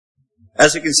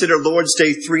As we consider Lord's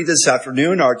Day 3 this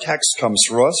afternoon, our text comes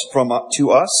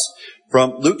to us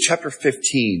from Luke chapter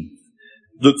 15.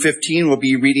 Luke 15 will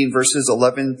be reading verses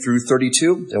 11 through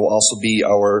 32. It will also be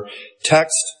our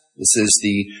text. This is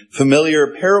the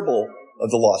familiar parable of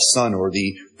the lost son, or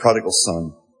the prodigal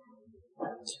son.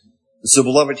 So,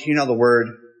 beloved, hear now the word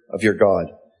of your God.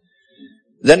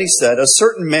 Then he said, a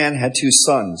certain man had 2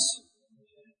 sons,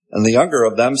 and the younger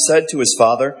of them said to his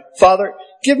father, Father,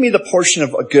 give me the portion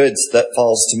of goods that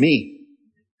falls to me.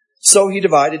 So he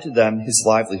divided to them his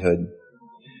livelihood.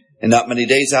 And not many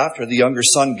days after, the younger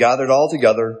son gathered all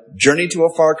together, journeyed to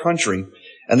a far country,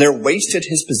 and there wasted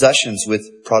his possessions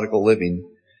with prodigal living.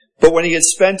 But when he had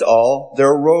spent all,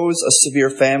 there arose a severe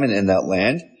famine in that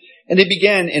land, and he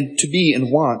began to be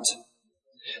in want.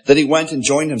 Then he went and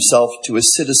joined himself to a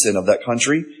citizen of that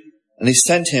country, and he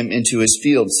sent him into his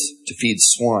fields to feed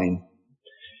swine.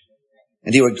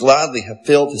 And he would gladly have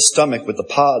filled his stomach with the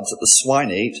pods that the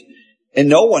swine ate, and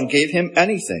no one gave him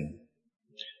anything.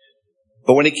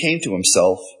 But when he came to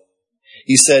himself,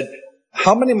 he said,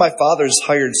 how many of my father's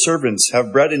hired servants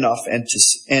have bread enough and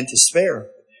to spare,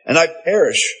 and I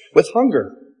perish with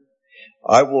hunger?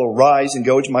 I will arise and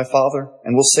go to my father,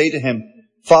 and will say to him,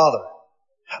 Father,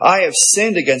 I have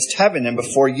sinned against heaven and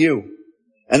before you,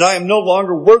 and I am no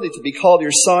longer worthy to be called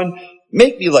your son.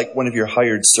 Make me like one of your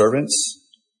hired servants.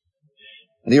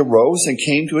 And he arose and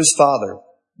came to his father.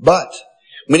 But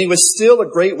when he was still a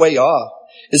great way off,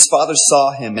 his father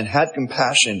saw him and had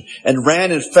compassion, and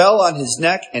ran and fell on his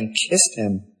neck and kissed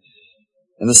him.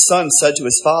 And the son said to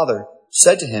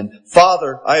him,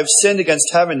 Father, I have sinned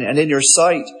against heaven and in your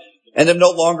sight, and am no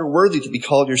longer worthy to be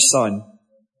called your son.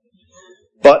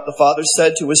 But the father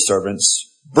said to his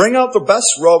servants, bring out the best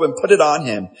robe and put it on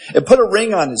him, and put a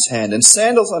ring on his hand and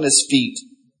sandals on his feet.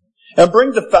 And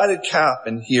bring the fatted calf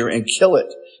in here and kill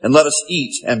it, and let us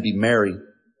eat and be merry.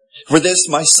 For this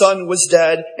my son was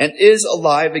dead and is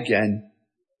alive again.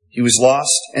 He was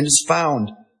lost and is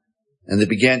found. And they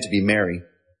began to be merry.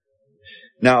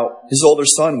 Now his older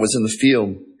son was in the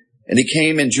field, and he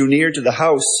came and drew near to the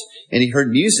house, and he heard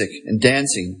music and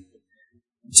dancing.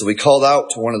 So he called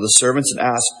out to one of the servants and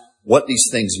asked what these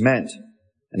things meant.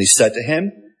 And he said to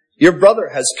him, your brother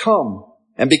has come,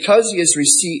 and because he has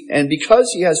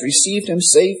received him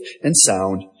safe and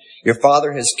sound, your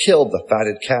father has killed the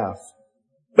fatted calf.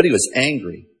 But he was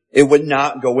angry. It would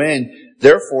not go in.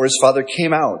 Therefore his father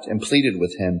came out and pleaded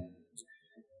with him.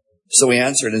 So he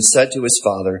answered and said to his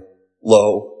father,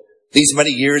 Lo, these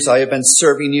many years I have been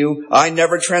serving you. I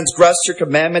never transgressed your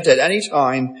commandment at any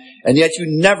time, and yet you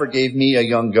never gave me a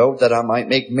young goat that I might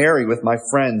make merry with my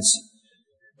friends.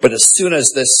 But as soon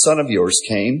as this son of yours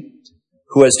came,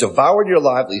 who has devoured your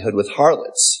livelihood with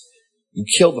harlots, you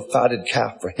killed the fatted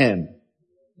calf for him.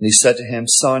 And he said to him,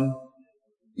 Son,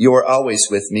 you are always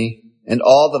with me, and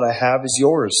all that I have is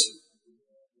yours.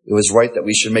 It was right that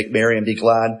we should make merry and be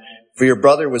glad, for your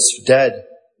brother was dead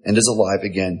and is alive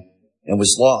again, and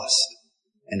was lost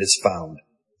and is found.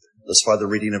 Thus far the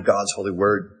reading of God's holy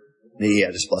word. May he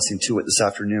add his blessing to it this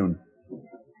afternoon.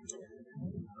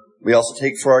 We also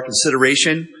take for our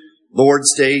consideration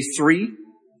Lord's Day 3.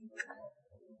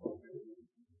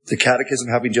 The Catechism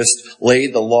having just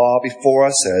laid the law before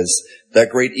us as that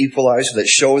great equalizer that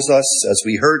shows us, as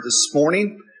we heard this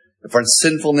morning, of our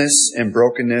sinfulness and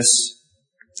brokenness,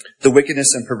 the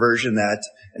wickedness and perversion that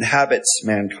inhabits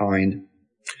mankind. And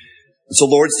so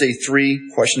Lord's Day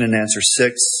 3, question and answer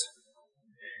 6.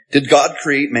 Did God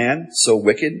create man so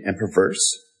wicked and perverse?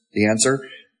 The answer,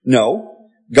 no.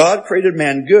 God created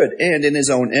man good and in his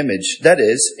own image, that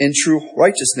is, in true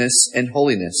righteousness and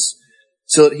holiness,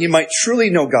 so that he might truly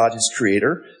know God his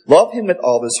creator, love him with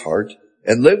all his heart,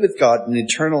 and live with God in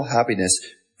eternal happiness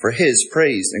for his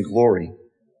praise and glory.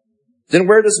 Then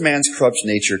where does man's corrupt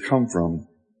nature come from?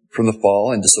 From the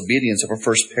fall and disobedience of our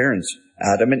first parents,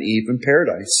 Adam and Eve in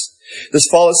paradise. This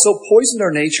fall has so poisoned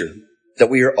our nature that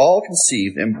we are all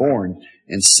conceived and born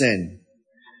in sin.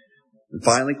 And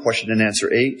finally, question and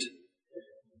answer 8.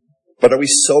 But are we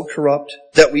so corrupt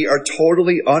that we are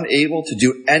totally unable to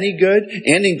do any good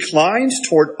and inclined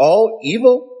toward all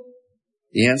evil?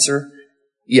 The answer,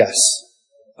 yes,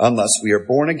 unless we are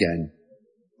born again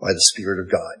by the Spirit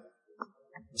of God.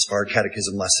 As for our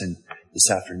catechism lesson this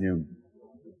afternoon.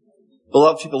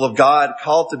 Beloved people of God,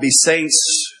 called to be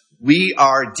saints, we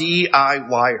are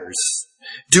DIYers.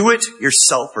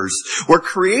 Do-it-yourselfers. We're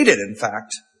created, in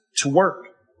fact, to work.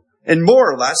 And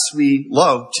more or less, we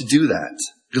love to do that.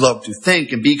 We love to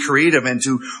think and be creative and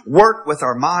to work with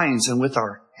our minds and with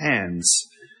our hands.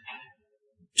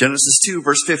 Genesis 2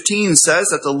 verse 15 says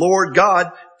that the Lord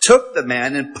God took the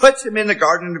man and put him in the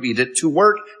Garden of Eden to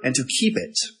work and to keep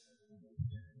it.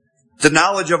 The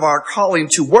knowledge of our calling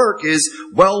to work is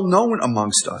well known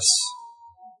amongst us.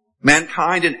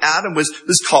 Mankind and Adam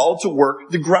was called to work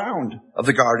the ground of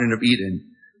the Garden of Eden,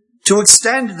 to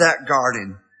extend that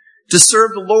garden, to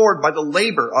serve the Lord by the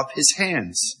labor of his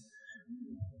hands.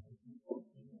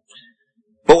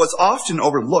 But what's often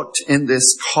overlooked in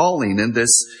this calling, in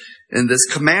this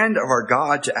command of our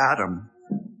God to Adam,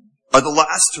 are the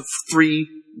last 3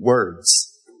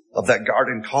 words of that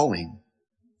garden calling.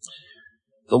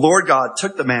 The Lord God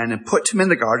took the man and put him in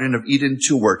the Garden of Eden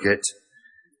to work it,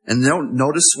 and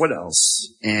notice what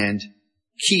else, and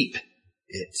keep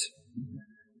it.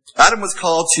 Adam was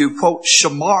called to, quote,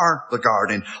 shamar the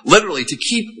garden, literally to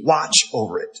keep watch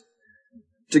over it,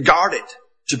 to guard it,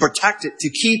 to protect it, to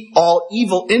keep all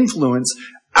evil influence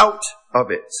out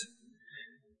of it.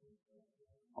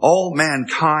 All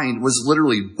mankind was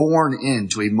literally born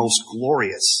into a most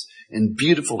glorious and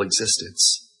beautiful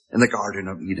existence in the Garden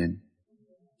of Eden.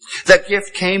 That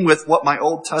gift came with what my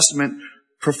Old Testament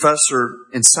professor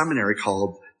in seminary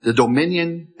called the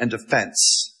dominion and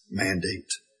defense mandate.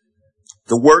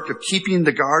 The work of keeping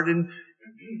the garden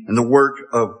and the work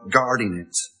of guarding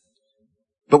it.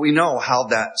 But we know how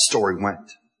that story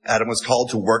went. Adam was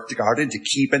called to work the garden, to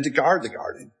keep and to guard the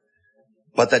garden.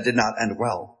 But that did not end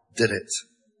well, did it?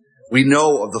 We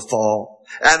know of the fall.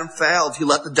 Adam failed. He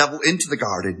let the devil into the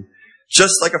garden,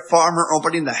 just like a farmer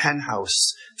opening the hen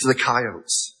house to the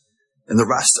coyotes. And the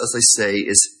rest, as they say,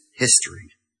 is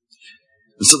history.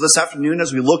 And so this afternoon,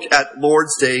 as we look at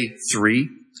Lord's Day 3,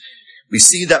 we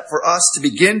see that for us to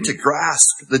begin to grasp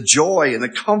the joy and the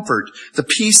comfort, the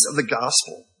peace of the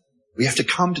gospel, we have to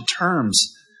come to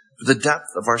terms with the depth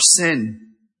of our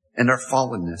sin and our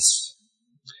fallenness.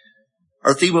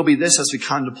 Our theme will be this as we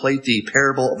contemplate the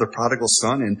parable of the prodigal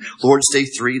son in Lord's Day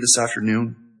 3 this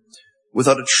afternoon.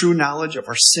 Without a true knowledge of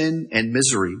our sin and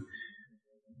misery,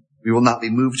 we will not be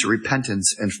moved to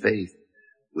repentance and faith.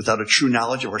 Without a true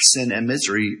knowledge of our sin and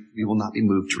misery, we will not be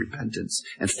moved to repentance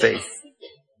and faith.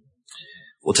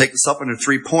 We'll take this up under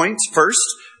 3 points. First,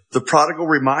 the prodigal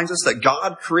reminds us that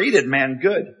God created man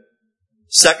good.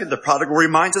 Second, the prodigal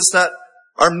reminds us that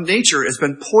our nature has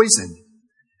been poisoned.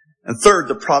 And third,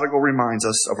 the prodigal reminds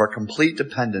us of our complete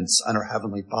dependence on our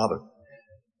Heavenly Father.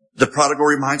 The prodigal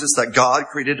reminds us that God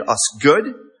created us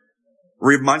good,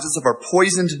 reminds us of our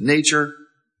poisoned nature,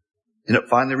 and it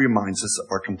finally reminds us of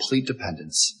our complete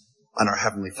dependence on our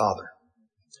Heavenly Father.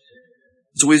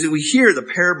 So as we hear the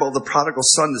parable of the prodigal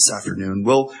son this afternoon,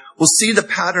 we'll see the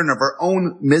pattern of our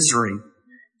own misery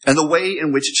and the way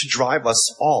in which it should drive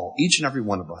us all, each and every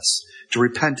one of us, to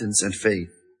repentance and faith.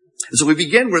 And so we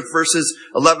begin with verses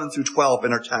 11 through 12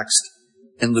 in our text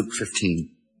in Luke 15.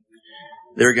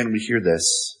 There again we hear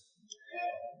this.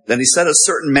 Then he said, a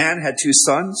certain man had 2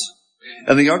 sons,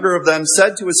 and the younger of them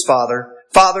said to his father,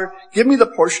 Father, give me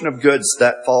the portion of goods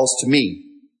that falls to me.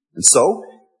 And so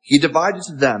he divided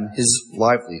to them his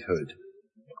livelihood.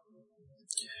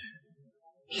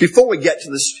 Before we get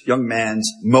to this young man's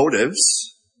motives,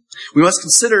 we must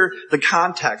consider the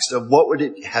context of what would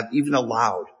it have even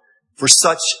allowed for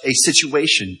such a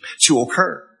situation to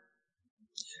occur.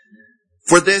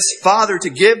 For this father to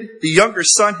give the younger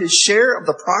son his share of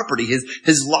the property,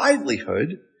 his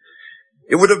livelihood,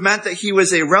 it would have meant that he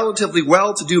was a relatively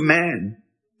well-to-do man,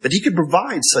 that he could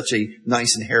provide such a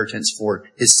nice inheritance for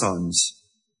his sons,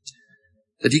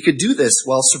 that he could do this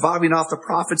while surviving off the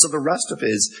profits of the rest of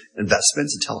his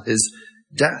investments until his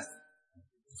death.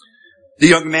 The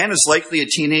young man is likely a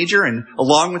teenager, and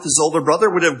along with his older brother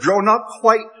would have grown up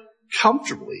quite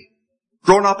comfortably,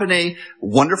 grown up in a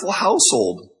wonderful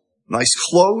household, nice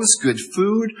clothes, good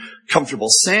food, comfortable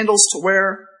sandals to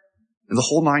wear, and the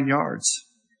whole 9 yards.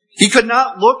 He could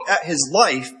not look at his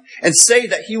life and say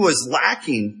that he was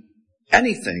lacking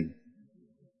anything.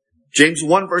 James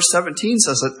 1 verse 17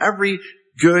 says that every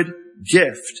good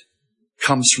gift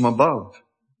comes from above,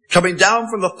 coming down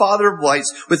from the Father of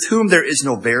lights, with whom there is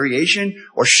no variation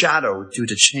or shadow due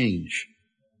to change.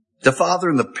 The father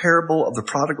in the parable of the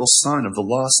prodigal son, of the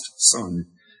lost son,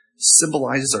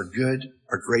 symbolizes our good,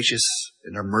 our gracious,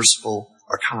 and our merciful,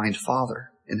 our kind Father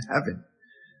in heaven.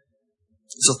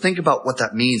 So think about what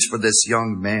that means for this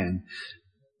young man.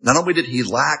 Not only did he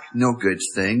lack no good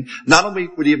thing, not only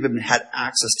would he have had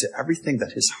access to everything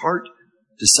that his heart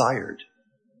desired,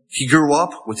 he grew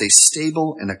up with a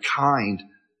stable and a kind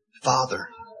father,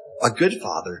 a good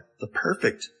father, the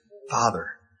perfect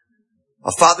father.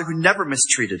 A father who never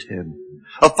mistreated him.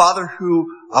 A father who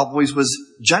always was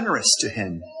generous to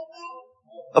him.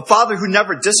 A father who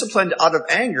never disciplined out of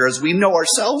anger, as we know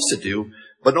ourselves to do,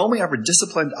 but only ever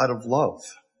disciplined out of love.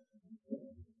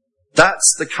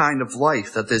 That's the kind of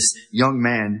life that this young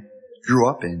man grew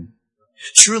up in.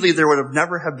 Truly, there would have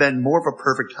never have been more of a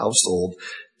perfect household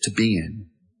to be in.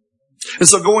 And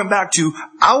so going back to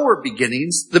our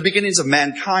beginnings, the beginnings of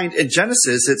mankind in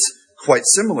Genesis, it's quite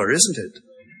similar, isn't it?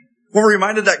 We're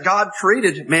reminded that God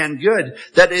created man good,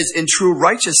 that is, in true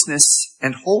righteousness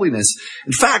and holiness.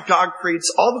 In fact, God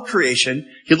creates all the creation.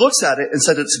 He looks at it and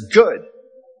said it's good.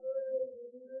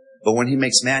 But when he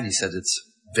makes man, he said it's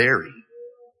very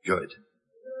good.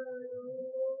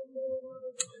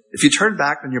 If you turn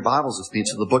back in your Bibles with me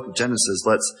to the book of Genesis,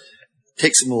 let's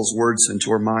take some of those words into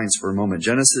our minds for a moment.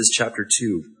 Genesis chapter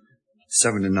 2,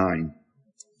 7-9.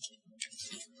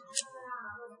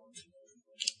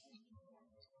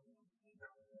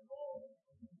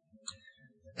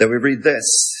 That we read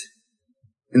this.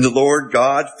 And the Lord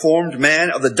God formed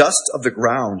man of the dust of the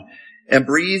ground and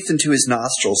breathed into his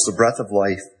nostrils the breath of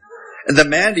life. And the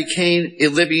man became a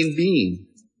living being.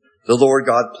 The Lord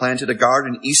God planted a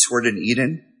garden eastward in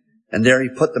Eden, and there he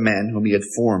put the man whom he had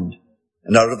formed.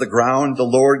 And out of the ground the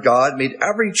Lord God made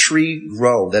every tree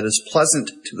grow that is pleasant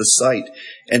to the sight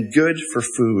and good for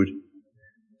food.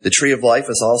 The tree of life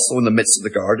is also in the midst of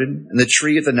the garden, and the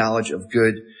tree of the knowledge of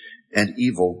good and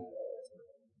evil.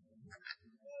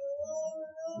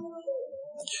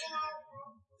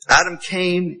 Adam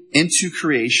came into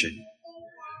creation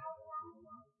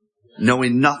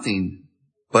knowing nothing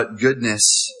but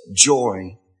goodness,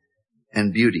 joy,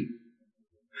 and beauty.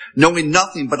 Knowing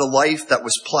nothing but a life that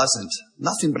was pleasant,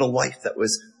 nothing but a life that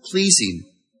was pleasing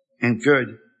and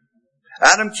good.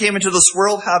 Adam came into this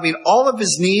world having all of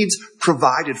his needs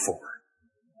provided for.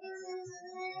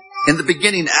 In the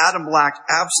beginning, Adam lacked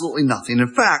absolutely nothing.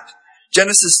 In fact,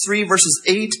 Genesis 3 verses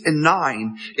 8 and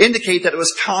 9 indicate that it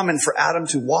was common for Adam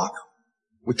to walk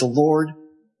with the Lord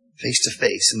face to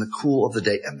face in the cool of the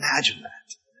day. Imagine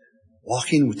that.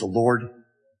 Walking with the Lord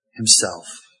himself.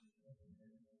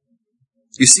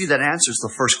 You see, that answers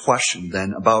the first question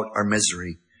then about our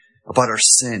misery, about our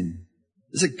sin.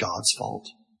 Is it God's fault?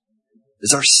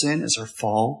 Is our sin, is our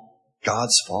fall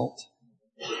God's fault?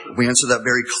 We answer that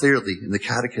very clearly in the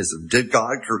Catechism. Did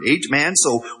God create man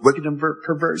so wicked and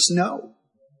perverse? No.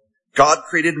 God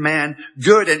created man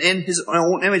good and in his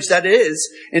own image, that is,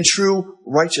 in true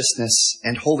righteousness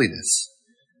and holiness,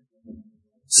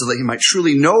 so that he might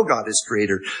truly know God as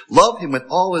creator, love him with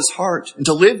all his heart, and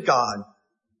to live God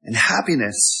in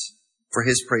happiness for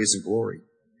his praise and glory.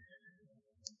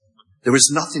 There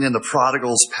was nothing in the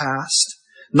prodigal's past,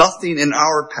 nothing in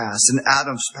our past, in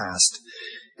Adam's past,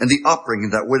 and the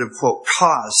upbringing that would have, quote,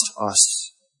 caused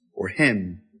us or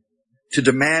him to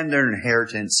demand their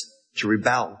inheritance, to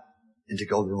rebel, and to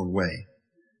go their own way.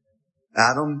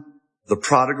 Adam, the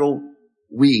prodigal,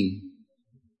 we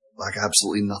lack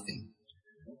absolutely nothing.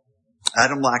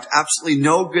 Adam lacked absolutely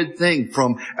no good thing,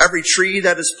 from every tree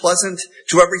that is pleasant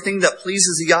to everything that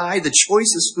pleases the eye, the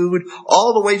choicest food,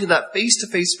 all the way to that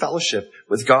face-to-face fellowship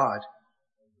with God.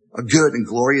 A good and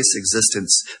glorious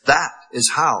existence. That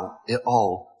is how it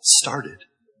all started.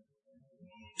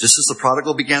 Just as the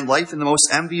prodigal began life in the most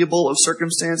enviable of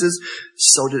circumstances,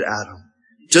 so did Adam.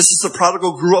 Just as the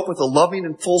prodigal grew up with a loving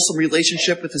and fulsome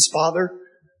relationship with his father,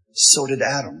 so did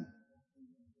Adam.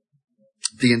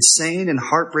 The insane and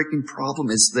heartbreaking problem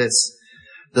is this,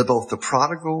 that both the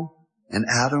prodigal and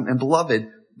Adam and beloved,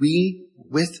 we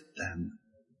with them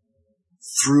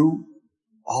threw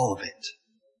all of it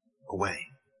away.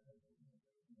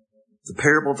 The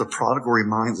parable of the prodigal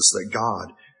reminds us that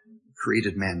God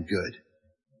created man good.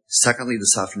 Secondly,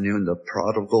 this afternoon, the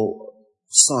prodigal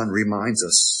son reminds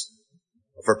us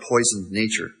of our poisoned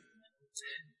nature.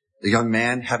 The young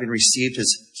man, having received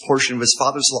his portion of his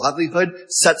father's livelihood,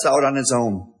 sets out on his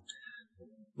own.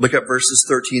 Look at verses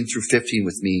 13 through 15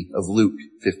 with me of Luke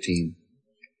 15.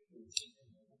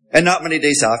 And not many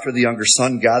days after, the younger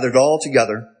son gathered all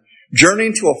together,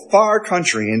 journeying to a far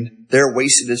country, and there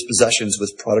wasted his possessions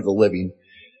with prodigal living.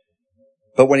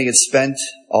 But when he had spent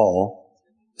all,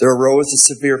 there arose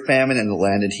a severe famine in the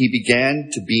land, and he began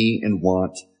to be in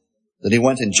want. Then he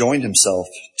went and joined himself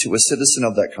to a citizen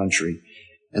of that country,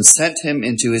 and sent him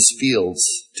into his fields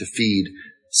to feed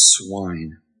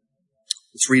swine.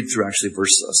 Let's read through actually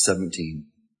verse 17.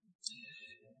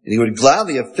 And he would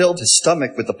gladly have filled his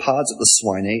stomach with the pods that the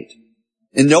swine ate,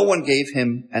 and no one gave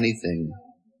him anything.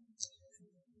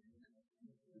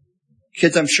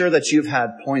 Kids, I'm sure that you've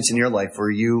had points in your life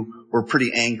where you were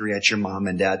pretty angry at your mom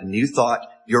and dad, and you thought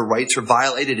your rights were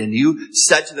violated, and you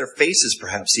said to their faces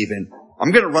perhaps even,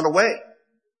 I'm going to run away.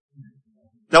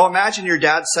 Now imagine your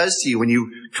dad says to you when you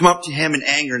come up to him in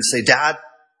anger and say, Dad,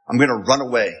 I'm going to run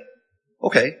away.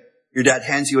 Okay. Your dad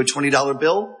hands you a $20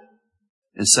 bill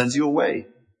and sends you away.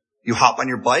 You hop on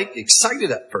your bike,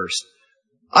 excited at first.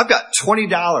 I've got $20.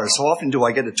 How often do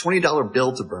I get a $20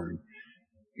 bill to burn?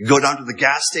 You go down to the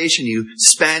gas station, you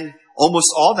spend almost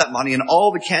all that money on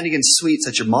all the candy and sweets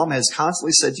that your mom has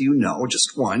constantly said to you, no,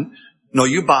 just one. No,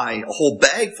 you buy a whole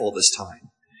bag full this time.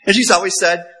 And she's always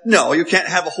said, no, you can't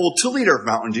have a whole 2-liter of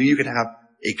Mountain Dew. You can have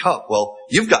a cup. Well,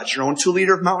 you've got your own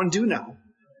 2-liter of Mountain Dew now.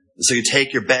 And so you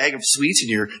take your bag of sweets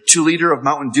and your 2-liter of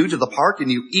Mountain Dew to the park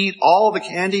and you eat all the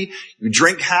candy. You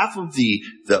drink half of the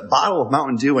bottle of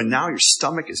Mountain Dew and now your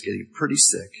stomach is getting pretty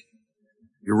sick.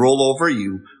 You roll over,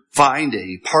 you find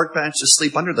a park bench to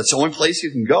sleep under. That's the only place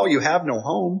you can go. You have no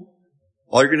home.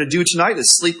 All you're going to do tonight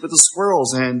is sleep with the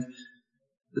squirrels, and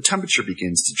the temperature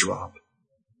begins to drop.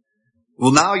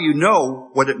 Well, now you know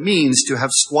what it means to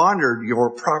have squandered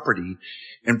your property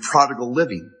in prodigal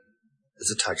living, as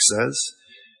the text says,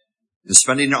 and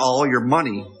spending all your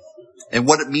money, and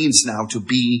what it means now to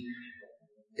be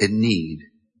in need.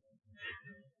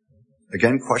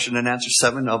 Again, question and answer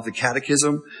 7 of the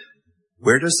Catechism.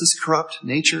 Where does this corrupt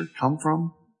nature come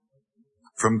from?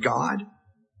 From God?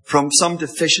 From some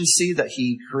deficiency that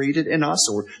he created in us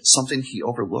or something he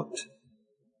overlooked?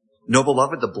 No,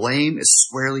 beloved, the blame is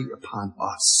squarely upon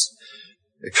us.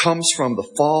 It comes from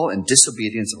the fall and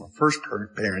disobedience of our first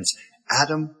parents,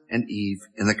 Adam and Eve,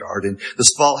 in the garden.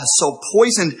 This fall has so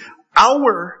poisoned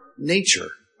our nature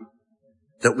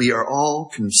that we are all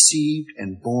conceived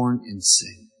and born in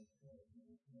sin.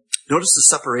 Notice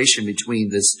the separation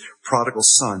between this prodigal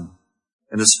son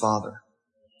and his father.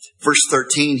 Verse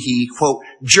 13, he, quote,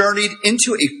 journeyed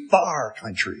into a far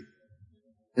country.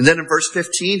 And then in verse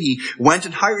 15, he went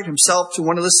and hired himself to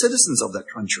one of the citizens of that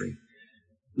country.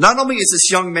 Not only is this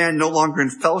young man no longer in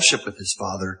fellowship with his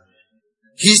father,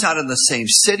 he's not in the same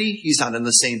city, he's not in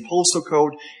the same postal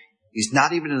code, he's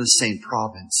not even in the same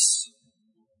province.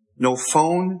 No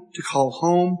phone to call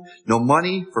home, no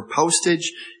money for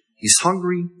postage. He's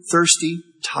hungry, thirsty,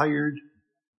 tired,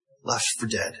 left for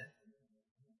dead.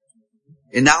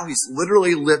 And now he's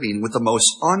literally living with the most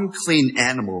unclean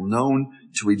animal known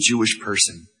to a Jewish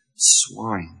person,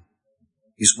 swine.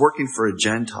 He's working for a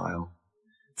Gentile.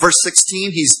 Verse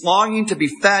 16, he's longing to be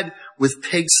fed with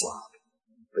pig slop.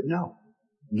 But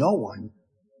no one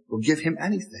will give him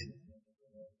anything.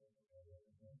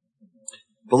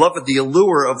 Beloved, the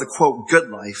allure of the, quote, good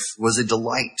life was a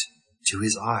delight to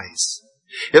his eyes.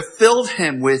 It filled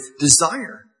him with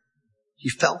desire. He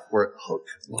fell for it hook,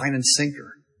 line, and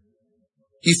sinker.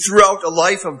 He threw out a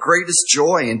life of greatest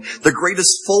joy and the greatest,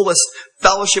 fullest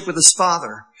fellowship with his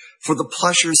Father for the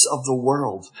pleasures of the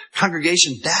world.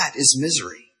 Congregation, that is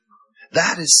misery.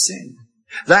 That is sin.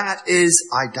 That is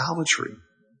idolatry.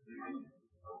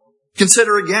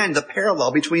 Consider again the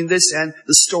parallel between this and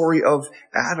the story of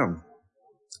Adam.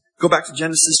 Go back to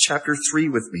Genesis chapter 3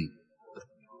 with me.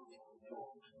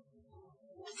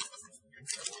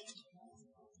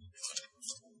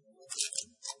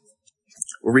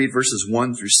 We'll read verses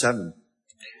 1 through 7.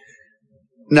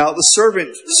 Now the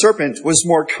serpent was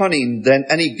more cunning than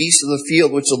any beast of the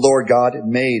field which the Lord God had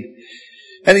made.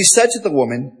 And he said to the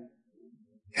woman,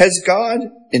 has God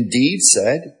indeed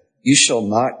said, you shall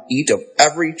not eat of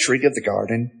every tree of the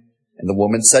garden? And the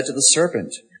woman said to the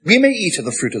serpent, we may eat of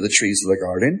the fruit of the trees of the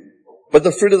garden, but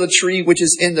the fruit of the tree which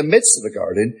is in the midst of the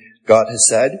garden, God has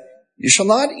said, you shall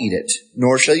not eat it,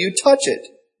 nor shall you touch it,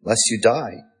 lest you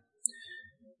die.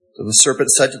 So the serpent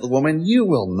said to the woman, you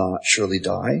will not surely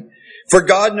die. For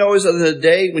God knows that in the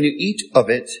day when you eat of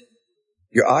it,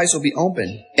 your eyes will be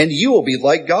open, and you will be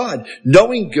like God,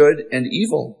 knowing good and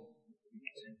evil.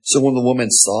 So when the woman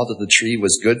saw that the tree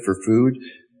was good for food,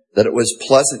 that it was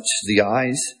pleasant to the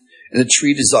eyes, and a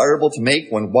tree desirable to make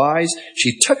one wise,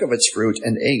 she took of its fruit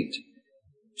and ate.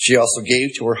 She also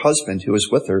gave to her husband who was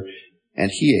with her,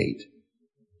 and he ate.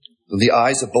 The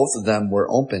eyes of both of them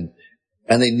were open,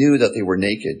 and they knew that they were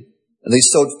naked. And they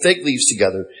sewed fig leaves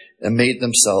together and made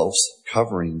themselves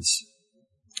coverings.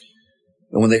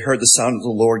 And when they heard the sound of the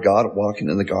Lord God walking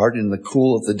in the garden in the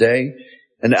cool of the day,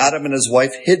 and Adam and his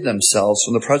wife hid themselves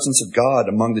from the presence of God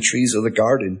among the trees of the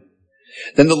garden.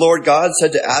 Then the Lord God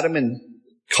said to Adam and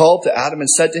called to Adam and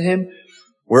said to him,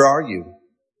 where are you?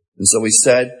 And so he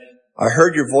said, I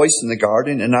heard your voice in the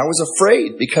garden, and I was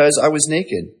afraid because I was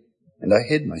naked, and I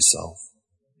hid myself.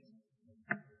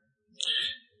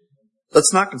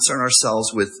 Let's not concern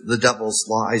ourselves with the devil's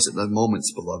lies at the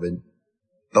moments, beloved,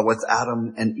 but with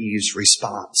Adam and Eve's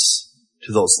response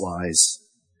to those lies.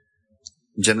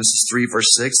 In Genesis 3, verse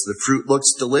 6, the fruit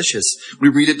looks delicious. We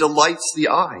read it delights the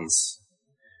eyes.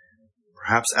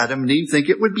 Perhaps Adam and Eve think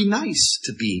it would be nice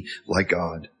to be like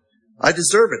God. I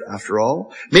deserve it, after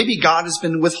all. Maybe God has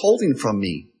been withholding from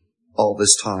me all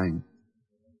this time.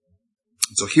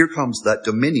 So here comes that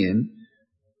dominion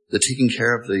the taking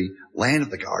care of the land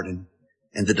of the garden,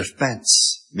 and the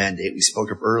defense mandate we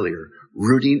spoke of earlier,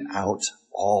 rooting out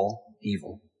all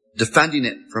evil, defending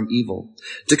it from evil,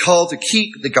 to call to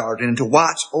keep the garden and to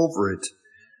watch over it.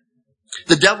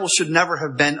 The devil should never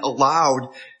have been allowed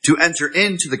to enter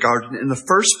into the garden in the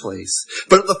first place.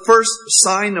 But at the first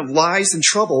sign of lies and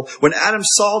trouble, when Adam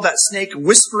saw that snake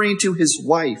whispering to his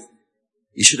wife,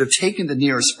 he should have taken the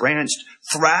nearest branch,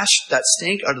 thrashed that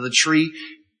snake out of the tree,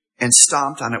 and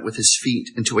stomped on it with his feet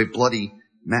into a bloody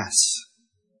mess.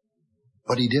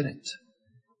 But he didn't.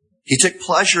 He took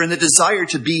pleasure in the desire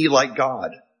to be like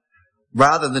God,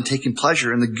 rather than taking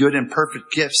pleasure in the good and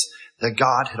perfect gifts that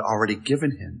God had already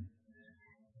given him.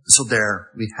 So there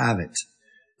we have it.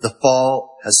 The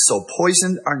fall has so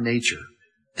poisoned our nature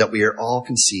that we are all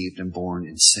conceived and born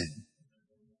in sin.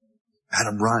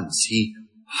 Adam runs. He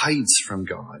hides from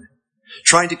God,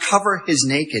 trying to cover his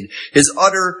naked, his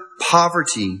utter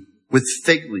poverty with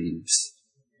fig leaves.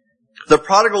 The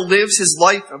prodigal lives his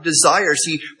life of desires.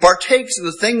 He partakes of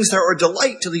the things that are a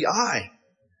delight to the eye.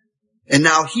 And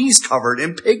now he's covered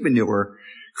in pig manure,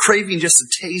 craving just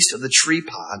a taste of the tree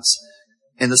pods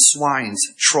and the swine's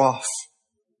trough.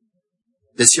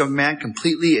 This young man,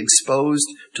 completely exposed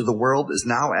to the world, is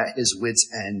now at his wit's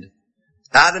end.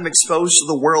 Adam exposed to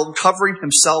the world, covering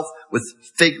himself with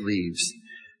fig leaves.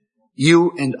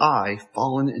 You and I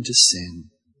fallen into sin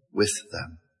with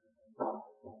them.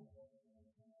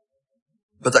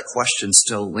 But that question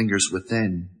still lingers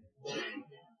within.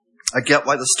 I get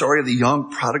why the story of the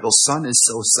young prodigal son is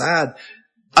so sad.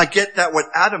 I get that what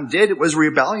Adam did, it was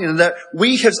rebellion, and that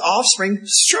we, his offspring,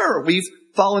 sure, we've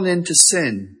fallen into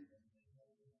sin.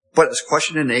 But as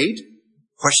question and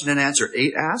answer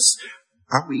 8 asks,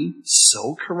 are we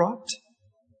so corrupt?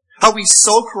 Are we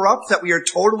so corrupt that we are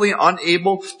totally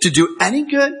unable to do any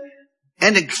good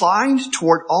and inclined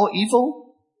toward all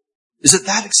evil? Is it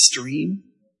that extreme?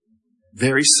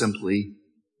 Very simply,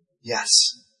 yes,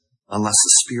 unless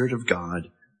the Spirit of God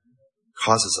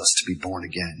causes us to be born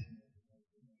again.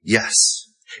 Yes,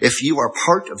 if you are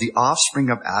part of the offspring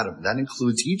of Adam, that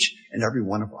includes each and every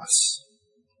one of us.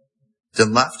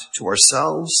 Then left to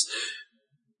ourselves,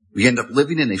 we end up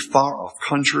living in a far-off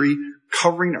country,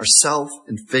 covering ourselves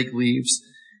in fig leaves,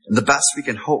 and the best we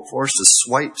can hope for is to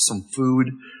swipe some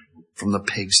food from the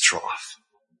pig's trough.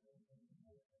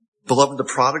 Beloved, the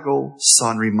prodigal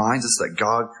son reminds us that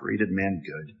God created man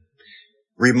good.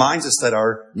 Reminds us that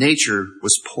our nature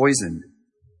was poisoned.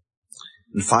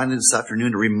 And finally this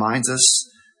afternoon, it reminds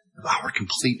us of our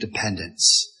complete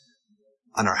dependence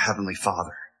on our Heavenly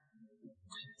Father.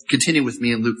 Continue with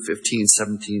me in Luke 15,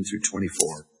 17 through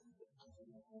 24.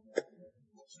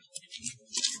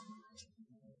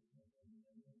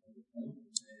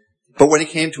 But when he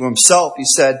came to himself, he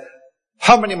said,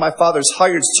 how many of my father's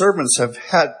hired servants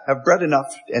have bread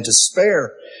enough and to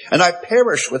spare, and I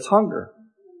perish with hunger?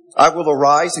 I will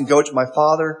arise and go to my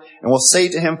father, and will say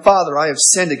to him, Father, I have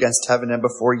sinned against heaven and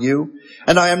before you,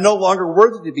 and I am no longer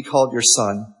worthy to be called your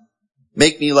son.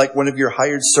 Make me like one of your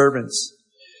hired servants.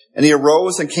 And he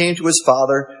arose and came to his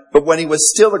father, but when he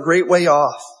was still a great way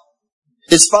off,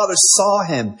 his father saw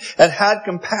him and had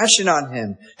compassion on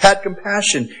him,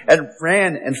 and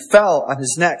ran and fell on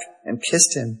his neck and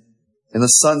kissed him. And the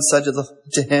son said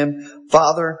to him,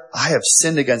 Father, I have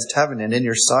sinned against heaven and in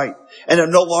your sight, and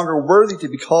am no longer worthy to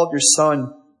be called your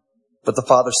son. But the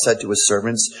father said to his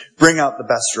servants, bring out the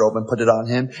best robe and put it on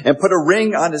him, and put a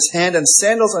ring on his hand and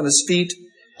sandals on his feet,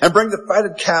 and bring the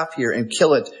fatted calf here and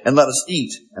kill it, and let us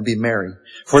eat and be merry.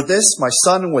 For this my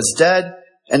son was dead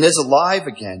and is alive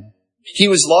again. He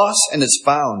was lost and is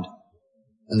found.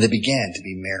 And they began to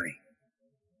be merry.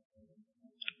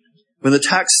 When the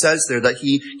text says there that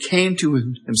he came to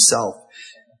himself,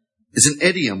 is an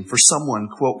idiom for someone,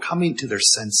 quote, coming to their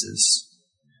senses.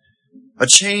 A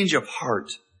change of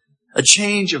heart, a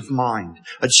change of mind,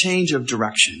 a change of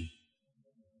direction.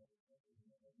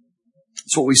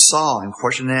 It's what we saw in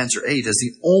question and answer 8 as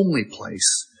the only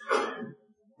place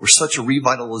where such a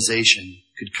revitalization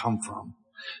could come from.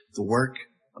 The work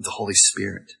of the Holy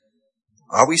Spirit.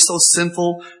 Are we so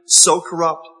sinful, so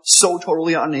corrupt, so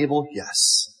totally unable?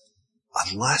 Yes.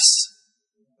 Unless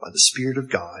by the Spirit of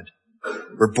God,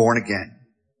 we're born again.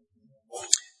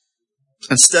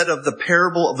 Instead of the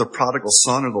parable of the prodigal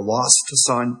son or the lost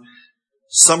son,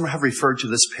 some have referred to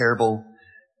this parable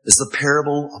as the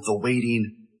parable of the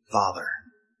waiting Father.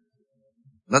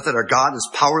 Not that our God is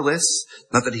powerless,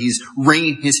 not that he's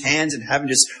wringing his hands in heaven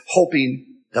just hoping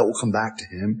that we'll come back to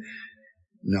him.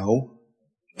 No,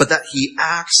 but that he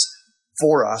acts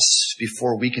for us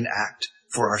before we can act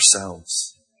for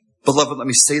ourselves. Beloved, let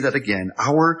me say that again.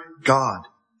 Our God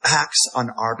acts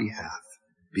on our behalf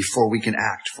before we can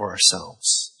act for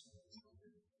ourselves.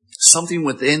 Something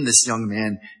within this young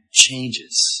man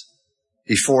changes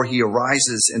before he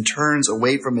arises and turns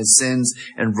away from his sins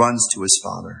and runs to his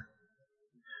father.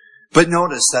 But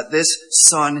notice that this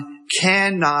son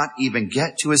cannot even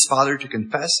get to his father to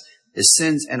confess his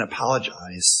sins and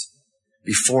apologize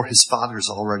before his father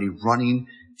is already running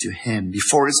to him,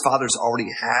 before his father's already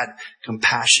had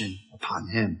compassion upon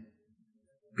him.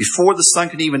 Before the son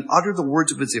can even utter the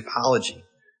words of his apology,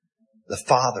 the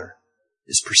father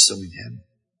is pursuing him.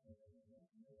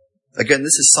 Again,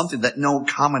 this is something that no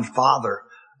common father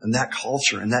in that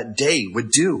culture and that day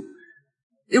would do.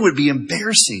 It would be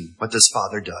embarrassing what this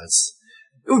father does.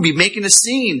 It would be making a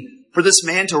scene for this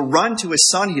man to run to his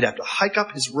son. He'd have to hike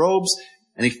up his robes,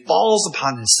 and he falls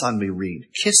upon his son, we read,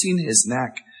 kissing his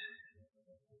neck.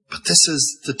 But this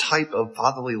is the type of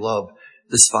fatherly love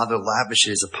this father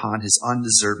lavishes upon his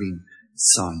undeserving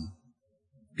son.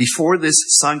 Before this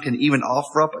son can even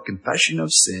offer up a confession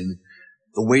of sin,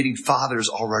 the waiting father is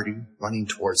already running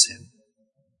towards him.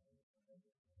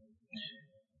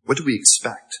 What do we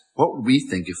expect? What would we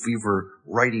think if we were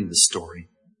writing the story?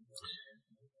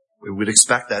 We would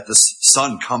expect that this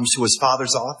son comes to his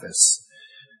father's office,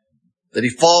 that he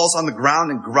falls on the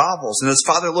ground and grovels, and his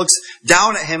father looks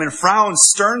down at him and frowns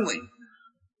sternly.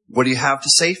 What do you have to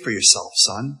say for yourself,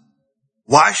 son?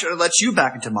 Why should I let you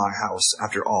back into my house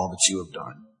after all that you have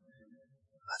done?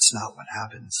 That's not what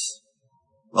happens.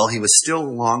 While he was still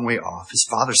a long way off, his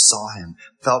father saw him,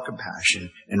 felt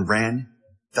compassion, and ran,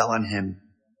 fell on him,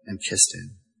 and kissed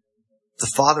him.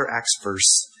 The father acts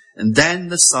first, and then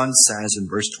the son says in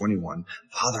verse 21,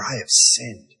 Father, I have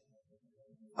sinned.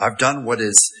 I've done what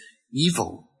is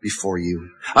evil before you.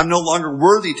 I'm no longer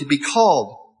worthy to be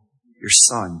called your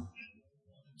son.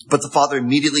 But the father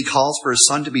immediately calls for his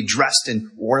son to be dressed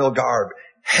in royal garb,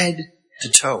 head to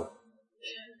toe,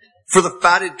 for the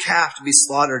fatted calf to be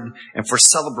slaughtered, and for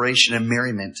celebration and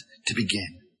merriment to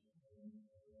begin.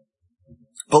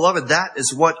 Beloved, that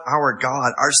is what our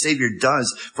God, our Savior,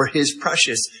 does for his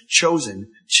precious,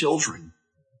 chosen children.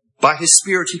 By his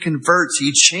Spirit, he converts,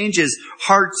 he changes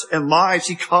hearts and lives.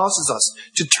 He causes us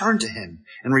to turn to him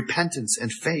in repentance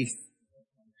and faith.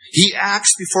 He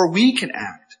acts before we can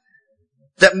act.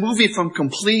 That moving from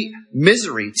complete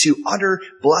misery to utter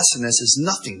blessedness is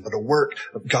nothing but a work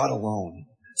of God alone,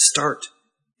 start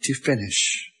to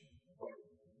finish.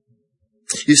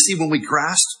 You see, when we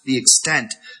grasp the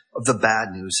extent of the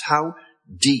bad news, how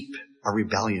deep our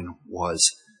rebellion was,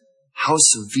 how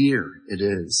severe it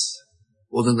is,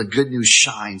 well, then the good news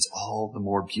shines all the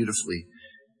more beautifully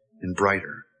and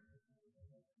brighter.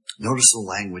 Notice the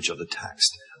language of the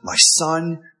text. My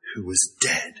son who was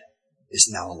dead is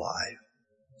now alive.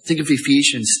 Think of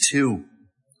Ephesians 2.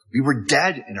 We were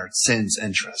dead in our sins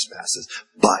and trespasses,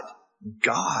 but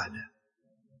God,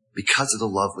 because of the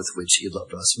love with which he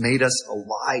loved us, made us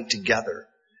alive together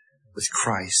with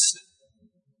Christ.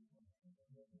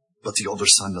 But the older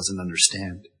son doesn't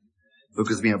understand. Look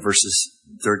with me at verses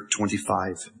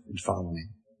 25 and following.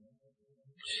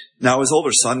 Now his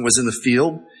older son was in the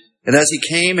field, and as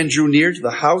he came and drew near to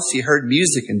the house, he heard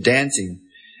music and dancing.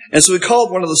 And so he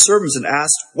called one of the servants and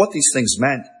asked what these things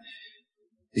meant.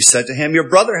 He said to him, Your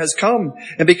brother has come,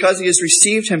 and because he has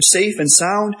received him safe and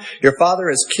sound, your father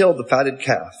has killed the fatted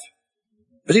calf.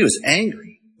 But he was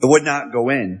angry, but would not go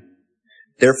in.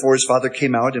 Therefore his father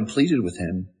came out and pleaded with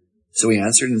him. So he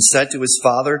answered and said to his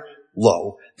father,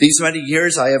 Lo, these many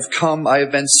years I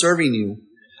have been serving you.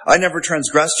 I never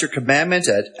transgressed your commandment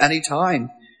at any time.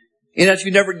 And yet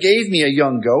you never gave me a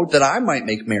young goat that I might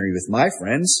make merry with my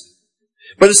friends.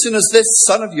 But as soon as this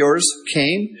son of yours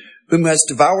came, whom has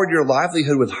devoured your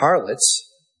livelihood with harlots,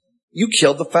 you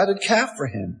killed the fatted calf for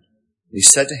him. And he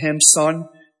said to him, Son,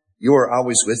 you are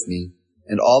always with me,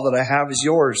 and all that I have is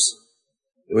yours.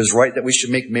 It was right that we should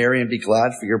make merry and be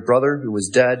glad, for your brother who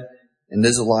was dead and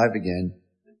is alive again,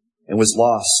 and was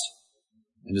lost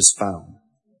and is found.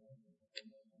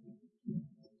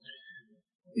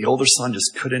 The older son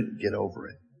just couldn't get over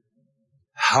it.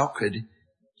 How could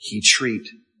he treat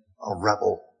a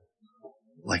rebel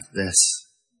like this?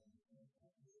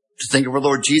 To think of our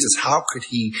Lord Jesus, how could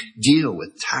he deal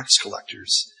with tax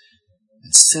collectors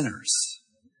and sinners?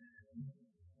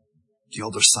 The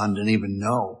older son didn't even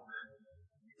know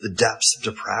the depths of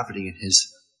depravity in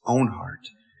his own heart.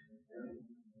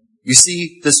 You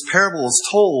see, this parable is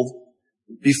told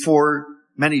before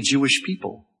many Jewish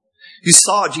people. You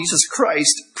saw Jesus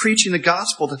Christ preaching the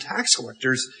gospel to tax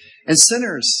collectors and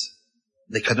sinners.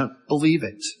 They couldn't believe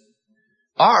it.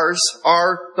 Ours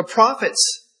are the prophets.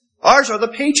 Ours are the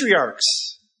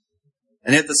patriarchs.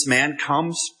 And yet this man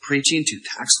comes preaching to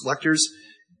tax collectors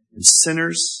and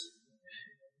sinners.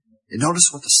 And notice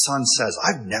what the Son says.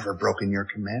 I've never broken your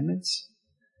commandments.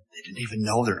 They didn't even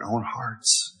know their own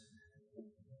hearts.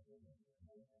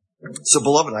 So,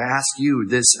 beloved, I ask you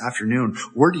this afternoon,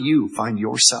 where do you find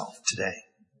yourself today?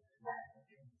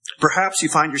 Perhaps you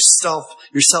find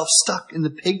yourself stuck in the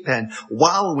pig pen,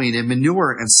 wallowing in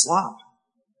manure and slop.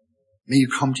 May you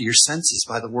come to your senses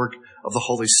by the work of the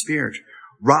Holy Spirit.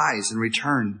 Rise and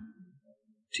return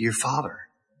to your Father.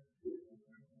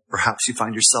 Perhaps you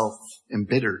find yourself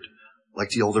embittered like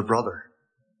the older brother,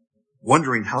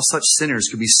 wondering how such sinners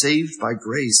could be saved by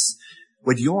grace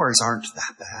when yours aren't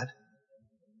that bad.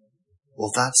 Well,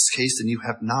 if that's the case, then you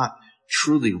have not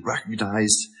truly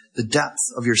recognized the depth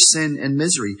of your sin and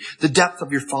misery, the depth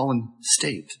of your fallen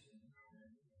state.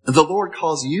 And the Lord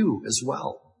calls you as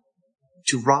well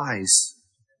to rise,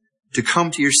 to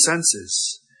come to your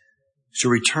senses, to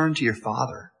return to your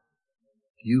Father,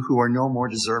 you who are no more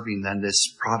deserving than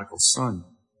this prodigal son.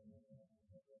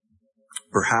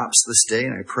 Perhaps this day,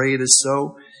 and I pray it is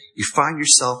so, you find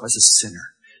yourself as a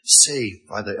sinner, saved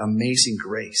by the amazing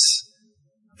grace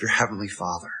of your Heavenly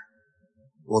Father.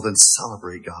 Well, then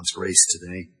celebrate God's grace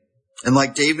today. And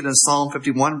like David in Psalm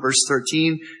 51, verse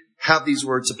 13, have these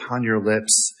words upon your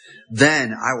lips.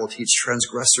 Then I will teach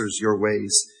transgressors your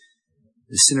ways.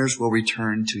 The sinners will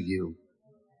return to you.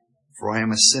 For I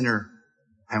am a sinner,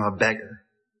 I am a beggar,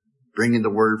 bringing the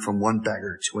word from one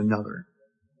beggar to another.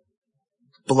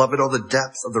 Beloved, oh, the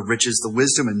depth of the riches, the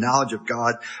wisdom and knowledge of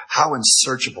God, how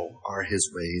unsearchable are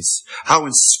his ways, how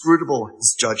inscrutable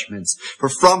his judgments. For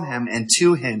from him and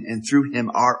to him and through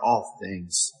him are all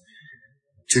things.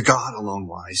 To God alone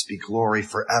wise be glory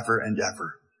forever and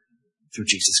ever. Through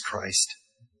Jesus Christ.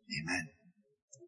 Amen.